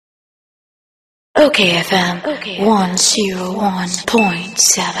okayfm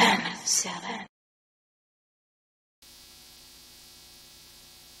 101.7.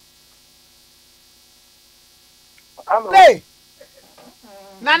 Hey,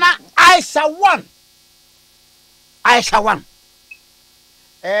 Nana, Aisha Huan. Aisha Huan.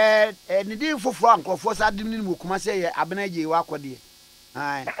 Nidi fufu anko fosa adimni mu kuma say abenaje wa kwode.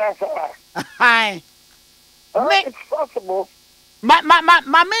 Aye. Aye. It's possible.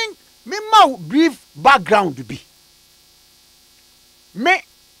 Me mau brief background bi. Me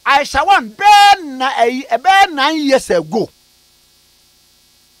Aisha Huan ben 9 years ago.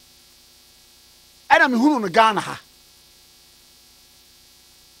 Ana me hunu no Ghana ha.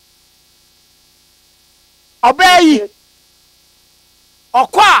 Obeyi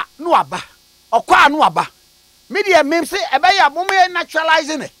okwa no aba me de mem say ebeya bomo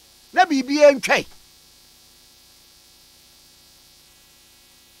naturalizing it na bibie ntwai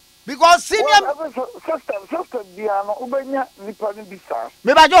because senior system biano ubenya nipa ni bisa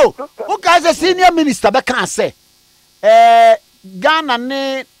me bajo who can say senior minister be can say Ghana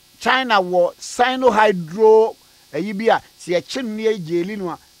ne China wo sino-hydro bia se e chin ne ejeli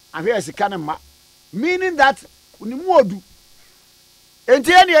no ahwe asika ne ma meaning that unimu odu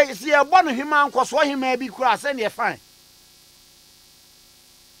enti ene se e bo no hima nkoso hima bi kura se ne fine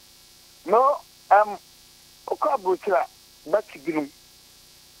no okabuchira batibinum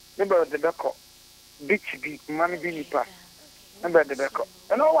nemba de beko bichibi man bi nipa nemba de beko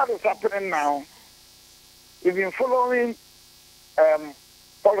and know what is happening now. We've been following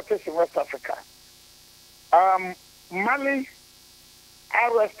politics in West Africa. Mali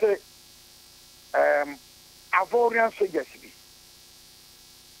arrested Ivorian soldiers.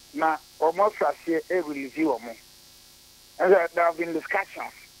 Now, almost last year, every review of me. And there have been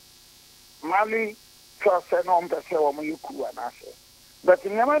discussions. Mali first said, no, I'm going to say, oh, you cool, and I say. But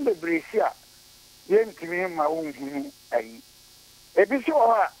in the mind of Brazil, you ain't to me my own. A bit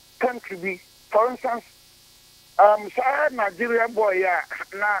of country be, for instance, Nigerian boy, yeah,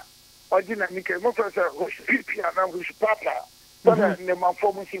 now, original Nika, no person who's PP and who's papa, but the man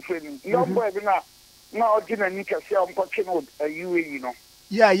for me, young boy, now, original Nika, see, I'm watching you know.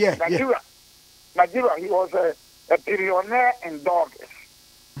 Yeah. Nigeria, he was a billionaire in dogs.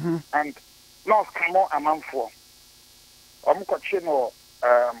 And North Camo a man for. I'm watching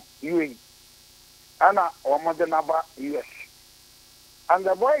UAE. Anna or Modenaba, US. And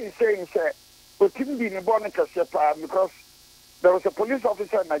the boy is saying, sir, we couldn't be in a bonnet because there was a police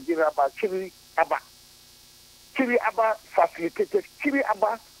officer in Nigeria about Chiri Abba. Chiri Abba facilitated, Chiri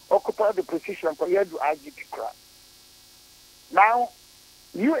Abba occupied the position for you to IGP crowd. Now,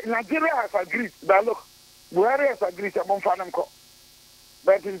 Nigeria has agreed that look, Buhari has agreed among Fanamco.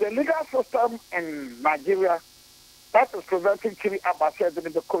 But in the legal system in Nigeria, that is preventing Chiri Abba said to the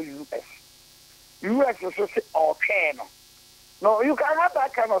US. US is also say, okay, no, you can have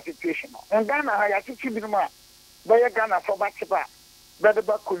that kind of situation. In Ghana, I have to keep in mind. But Ghana for Bachiba, but the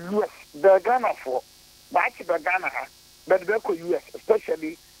back US, the Ghana for Bachiba Ghana, but the back US,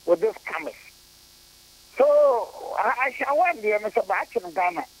 especially with this cameras. So I shall want the Mr. Bachi in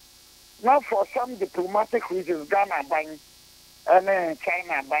Ghana. Now, for some diplomatic reasons, Ghana buying and then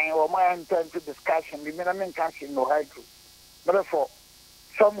China buying or my intend to discussion, the minimum country no high group. But for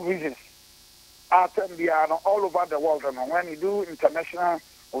some reasons, all over the world, and when you do international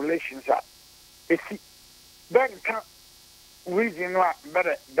relations, then can reason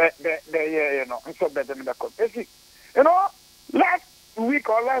better, you know, and so better than the country. You know, last week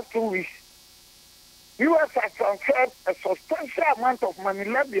or last 2 weeks, US has transferred a substantial amount of money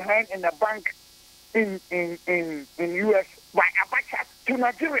left behind in a bank in US by Abacha to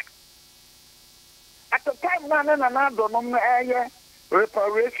Nigeria. At the time, Nana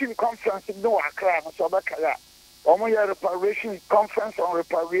reparation conference in no Accra, so Bakaya. Omoya reparation conference on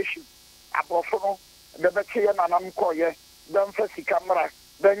reparation. Abofono, the Batia Nanamkoye, then Fesi camera,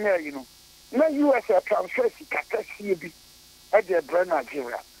 then you know. No US transfer Sikatasi at the brand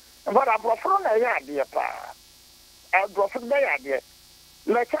Nigeria. But Abofono, dear pa. Abofono, dear.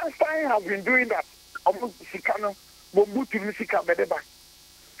 Liechtenstein has been doing that. Almost Sikano, Bombuti Musica Bedeba.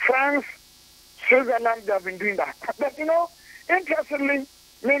 France, Switzerland, they have been doing that. But you know, interestingly,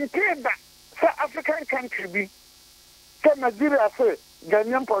 maintain that South African country be so Nigeria say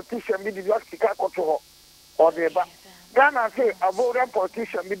Ghanaian politician be the Africa control or the Ghana say a Ivorian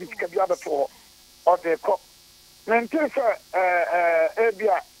politician be the Kabiabato or the cop. Maintain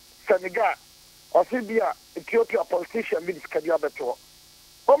Abia, Senegal or Libya, Ethiopia politician be the Kabiabato.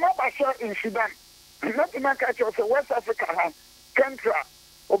 Oma Bashar in Sudan, not in my country, West Africa country.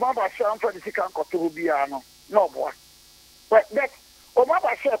 Oma Bashar for the Sikan Kotubiano. No boy. But that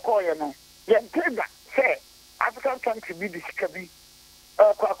Obama share call, you know. Yentega say African country be the scabi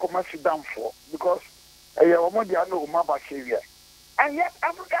Kwakoma Sudan for because a Yomodi no Mabashavia. And yet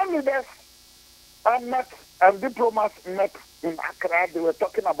African leaders are met and diplomats met in Accra, they were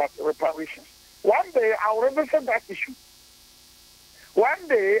talking about reparations. One day I'll revisit that issue. One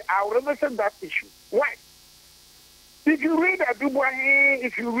day I'll revisit that issue. Why? If you read Obiri Boahen,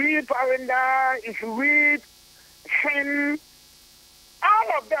 if you read Parenda, if you read Shen,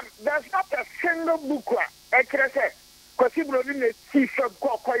 all of them, there's not a single book I can say, because he brought in a chief of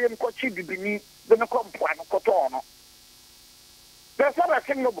Kokoyam Kochi Bini, the Nakompuan Kotono. There's not a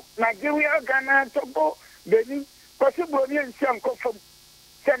single book. Nigeria, Ghana, Togo, Benin, because he brought in some from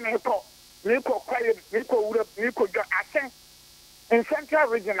Seneco, Nico Koyam, Nico Urep, Nico Asen, in Central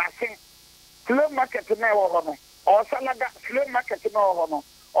Region, Asen, slave market in our or Salaga slave market in our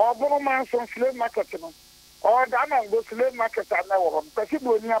or Boromanson slave market in or Dana go slave market and our because it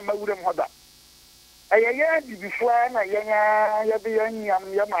will near Mawudem Hoda. A year before, a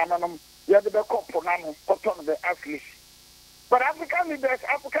Yamanum, Yabba Coponano, Cotton the Athlete. But African leaders,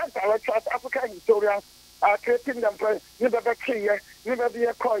 African intellectuals, African historians are creating them for never be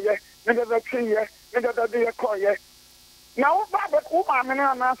a coyer, never be a coyer. Now, but woman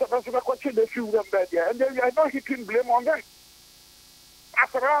and answer the question they feel them better, and they are not hitting blame on them.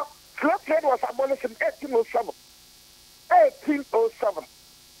 After all, slave trade was abolished in 1807. 1807.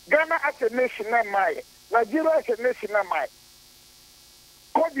 Ghana as a nation, Nigeria as a nation,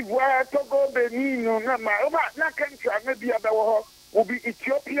 Cote d'Ivoire, Togo, Benin, that country, maybe will be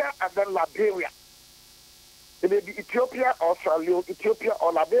Ethiopia and then Liberia. It may be Ethiopia or Sierra Ethiopia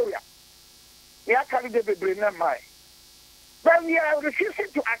or Liberia. We are carrying the brain. But we are refusing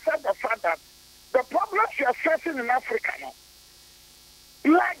to accept the fact that the problems we are facing in Africa now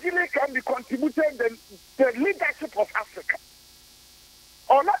largely can be contributed to the leadership of Africa.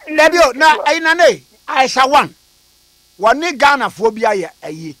 Or not Lebio, na ainane, Aisha Huan. One Ghana phobia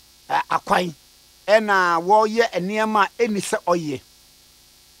ye akwan. Ena wo ye eniema enise oye.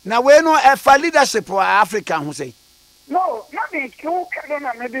 Na we no for leadership for Africa who say? No, not in two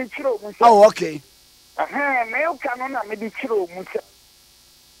canona maybe true. Oh, okay. Male canona maybe true.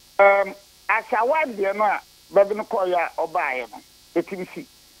 Aisha Huan de no bedno koya obaye no. ETBC.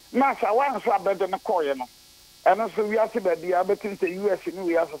 Na Aisha Huan so bedno koya no. And also we have to be able to say US and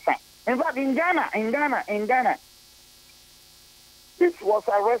we have to sign. In fact, in Ghana, this was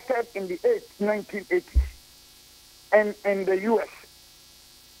arrested in the 1980s and in the US.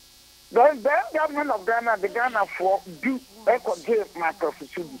 The government of Ghana, the Ghana for do echo jail matter for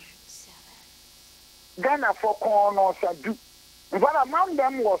students. Ghana for corners do. But among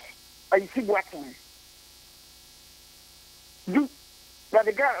them was Aisha Huan. Do. But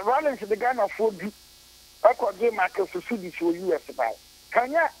the Ghana, Rollins, the Ghana for do. Echo jail matter for students for US by.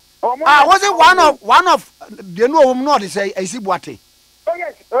 Can you? Was it one of the no not say Aisha Huan? Oh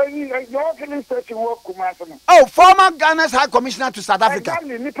yes, your filling station work oh, former Ghana's High Commissioner to South Africa.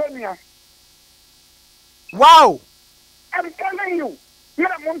 Wow. I'm telling you,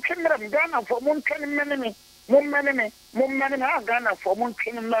 Ghana for Ghana for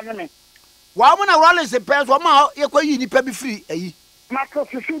Why when I roll the pairs, one more, you be free, eh? Michael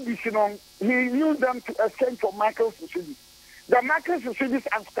Susudis, he used them to exchange for Michael Susudis. The Michael Susudis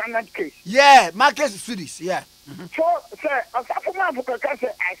and standard case. Yeah, Michael Susudis, yeah. So, sir, as a man for Kakasa,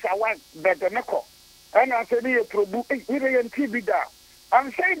 I shall want better Neko. And I said, you probu, even TV down.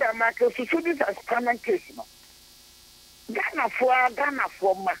 I'm saying that Michael Susudis has standard case. Ghana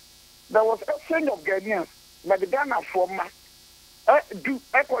for ma. There was a exchange of Ghanaians, but the Ghana for ma. Do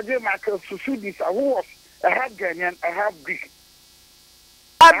Echo Michael Susudis, who was a half Ghanaian, a half Greek.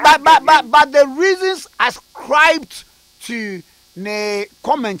 But the reasons ascribed to the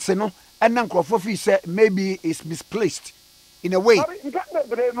comments, you know, and then Crawford said maybe it's misplaced in a way. The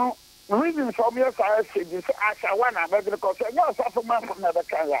reason for me, I said this, I want to make the concern. No, suffer man from another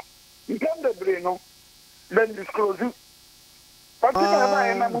kind. You can the Breno, then disclose it. But I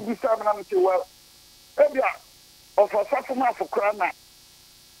am movie salmon to well. Maybe of a suffer man for Krana.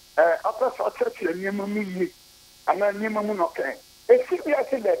 After such a new movie, and then new moon, okay. It's serious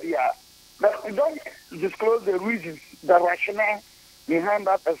that we are. But we don't disclose the reasons, the rationale behind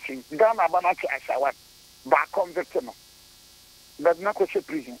that thing. Ghana Banaki Aisha Huan, back convicted. But not a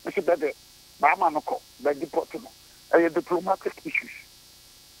prison. It's better. Bamanoko, the deportable. Diplomatic issues.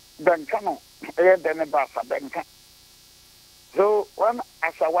 Then Kano, then a bassa, then can. So when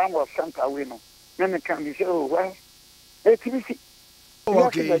Aisha Huan was sent away, then it can be said, oh, well, ATBC.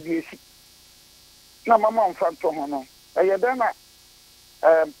 Okay. Now, my mom found to her.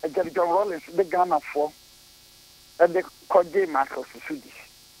 John Rollins, the Ghana for, and the Code Marcos Susudis.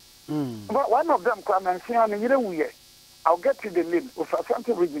 But one of them come and say, I'll get to the name of a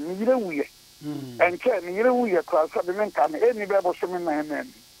Santa region, and Ken, cross the men come any babble man.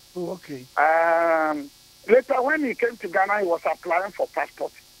 Okay. Later, when he came to Ghana, he was applying for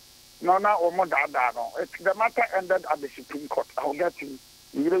passport. No, or more than that. The matter ended at the Supreme Court. I'll get to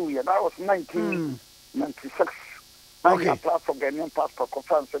that was 1996. Okay. I applied for Ghanaian passport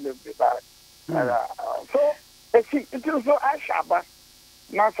conference and everything. So, it is so Aisha,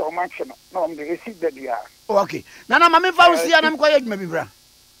 not so much. No, they see that they are. Okay. Nana, Mammy, Fauci, and I'm quiet, maybe, bra.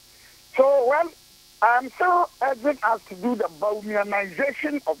 So, well, I'm so urgent as to do the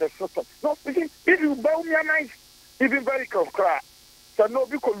Baumianization of the system. No, if you Baumianize, even very cry. So, no,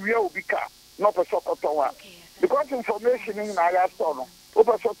 because we will be car, not a soccer tower. Because information in our store,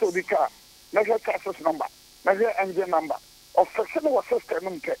 over Soto Bika, measure chassis number, measure engine number, of flexible system.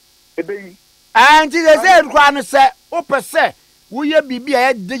 And it is a grand set, Opa say, we be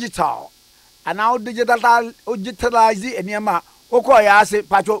a digital, and now digitalize it, and Yama, Okoya say,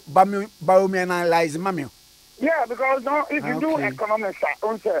 Pacho, Baumianize, Mammy. Yeah, because no, if you do economics,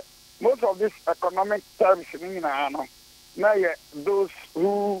 most of these economic terms in now, those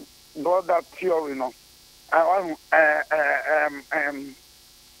who got that theory, the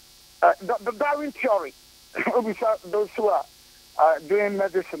Darwin theory, those who are doing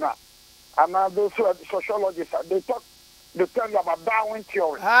medicine, and now those who are sociologists, they tell you about Darwin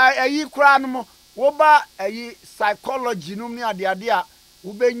theory. You cry Woba a psychology, no near the idea,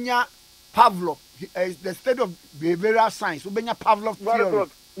 Ubenya Pavlov, the state of behavioral science, Ubenya Pavlov theory. Very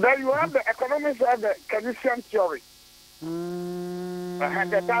good. Then you have the economists of the Keynesian theory.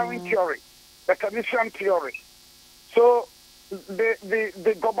 And the Darwin theory, the Keynesian theory. So the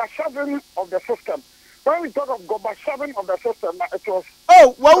Gorbachev of the system. When we talk of Gorbachev of the system, it was.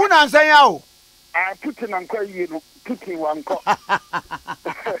 Oh, what would I say? Oh, Putin and Putin one call.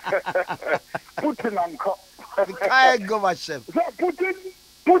 Putin and call. Gorbachev. So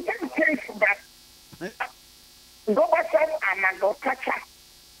Putin thinks that Gorbachev and Gorbachev.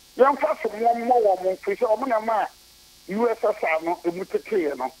 Young person one more for so USSR no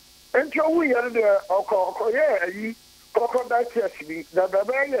emuteke no ento we yere de okoko ye crocodile tears bi the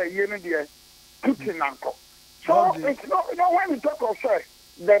baby ye no de Putin anko. So it's not, when we talk of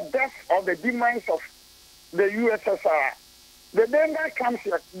the death or the demise of the USSR, the danger comes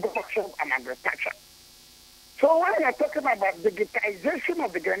with Gorbachev and agriculture. So when we are talking about digitization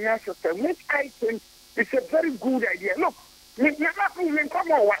of the Ghanaian system, which I think is a very good idea. Look, we never even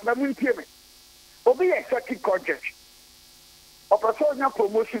come on what the moon payment. Obi a circuit court judge. A personal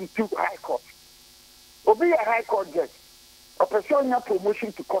promotion to High Court. Obi a High Court judge. A personal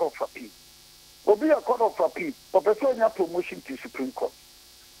promotion to Court of Appeal. Obi a Court of Appeal. A personal promotion to Supreme Court.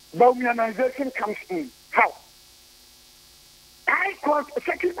 Baumianization comes in. How? High Court,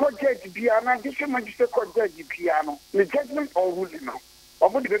 Second Court Judge Piano, District Magistrate Court Judge Piano, the judgment or ruling now,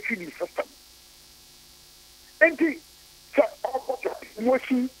 of the referee system. And the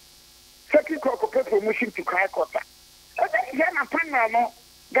promotion, Second Court promotion to High Court. And then Ghana Panama,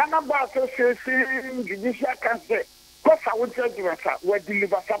 Ghana Bar Association, Judicial Council, because I would judgments were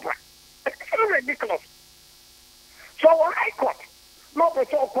delivered supper. It's so ridiculous. So High Court, not the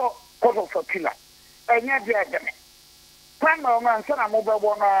so-called Court of Appeal, and yet they are them. Panama man said I'm over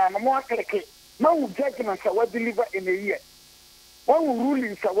one more click. No judgments are delivered in a year. One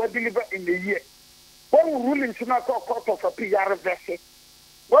rulings are delivered in a year. One rulings in a Court of Appeal are reversed.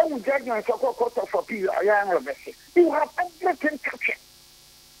 One judgments are Court of Appeal are reversed. You have everything captured.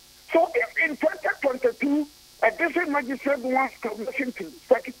 So if in 2022 a district magistrate wants promotion to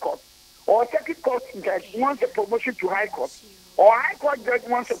Circuit Court, or a Circuit Court judge wants a promotion to High Court, or High Court judge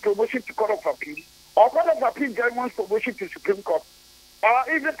wants a promotion to Court of Appeal, or Court of Appeal judge wants promotion to Supreme Court, or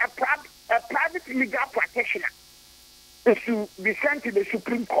even a private legal practitioner is to be sent to the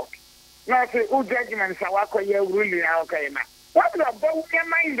Supreme Court. Now say, oh, judgments are ruling okay now. What about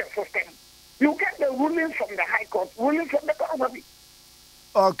in the system? You get the ruling from the High Court, ruling from the Court of Appeal.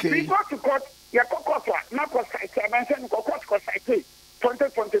 Okay. We go to court, your court, not court site, I mentioned court site,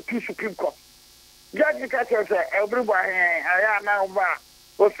 2022 Supreme Court. Judge Nikas says, everybody, I am now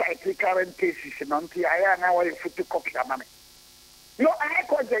what site current cases, and until I am now a photocopy of money. No, I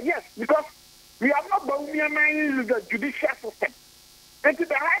court, yes, because we are not bound the judicial system. And to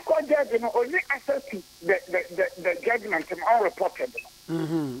the High Court judge, only access to the judgment and unreported.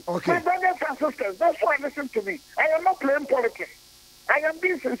 Okay. My brothers and sisters, that's why listen to me. I am not playing politics. I am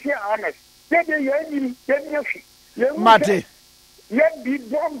being sincere and honest. Mate. Yet be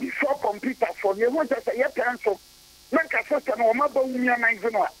born before computer for you want to say yet answer. Make a sister no mother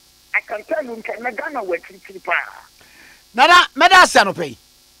I can tell you can Ghana working cheaper. Nana, Medasano pay.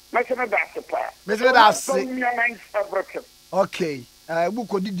 Meseme da sepa. Meseme da se. Everything. Okay.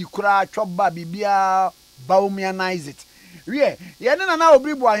 Buko didi kura choba bibia baumianize it. Yeah, na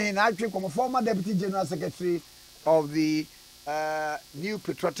Obiri Boahen actually como former deputy general secretary of the New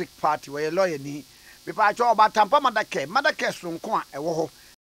Patriotic Party where lawyer ni be pa cho ba tampa madake sonko a ewo ho.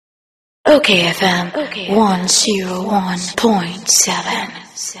 OKFM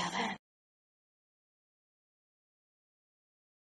 101.7